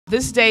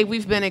This day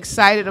we've been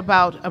excited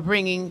about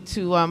bringing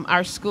to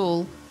our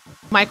school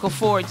Michael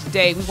Ford's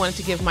day. We wanted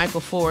to give Michael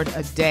Ford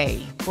a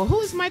day. Well, who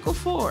is Michael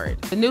Ford?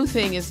 The new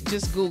thing is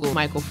just Google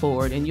Michael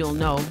Ford and you'll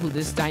know who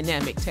this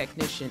dynamic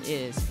technician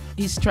is.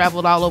 He's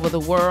traveled all over the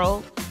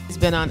world. He's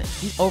been on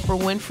Oprah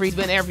Winfrey. He's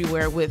been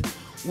everywhere with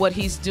what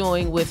he's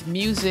doing with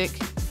music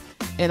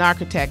and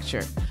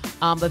architecture.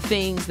 The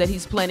things that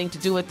he's planning to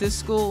do at this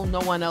school,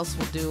 no one else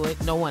will do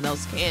it. No one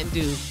else can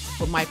do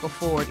what Michael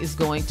Ford is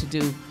going to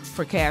do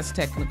for Cass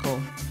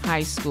Technical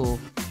High School.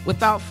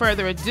 Without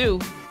further ado,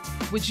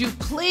 would you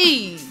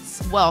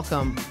please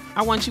welcome,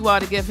 I want you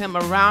all to give him a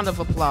round of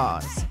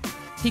applause.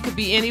 He could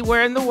be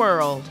anywhere in the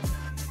world,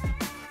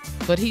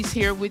 but he's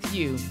here with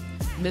you.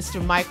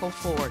 Mr. Michael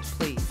Ford,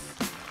 please.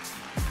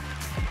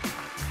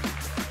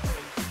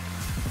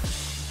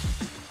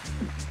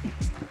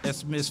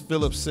 As Ms.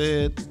 Phillips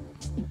said,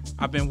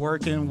 I've been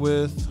working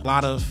with a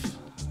lot of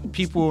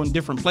people in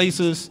different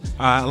places,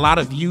 a lot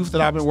of youth that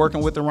I've been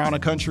working with around the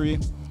country.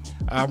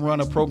 I run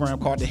a program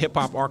called the Hip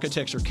Hop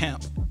Architecture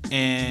Camp.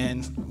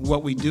 And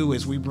what we do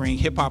is we bring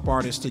hip hop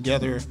artists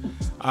together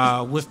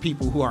with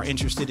people who are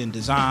interested in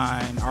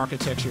design,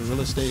 architecture,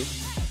 real estate,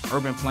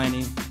 urban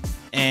planning.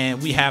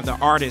 And we have the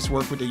artists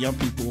work with the young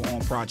people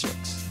on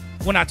projects.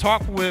 When I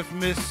talked with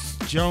Ms.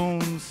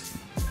 Jones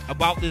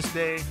about this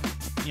day,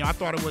 I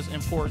thought it was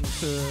important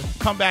to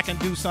come back and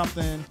do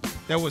something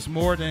that was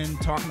more than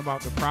talking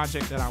about the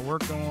project that I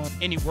worked on.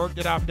 Any work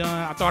that I've done,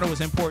 I thought it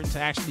was important to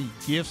actually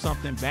give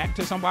something back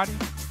to somebody.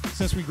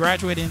 Since we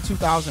graduated in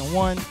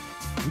 2001,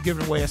 we're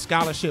giving away a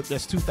scholarship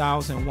that's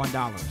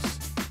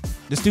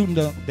 $2,001. The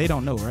student, they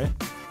don't know, right?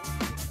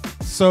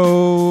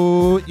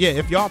 So, yeah,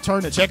 if y'all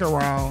turn the check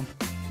around,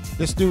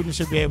 the student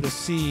should be able to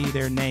see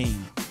their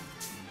name.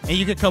 And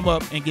you can come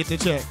up and get the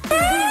check.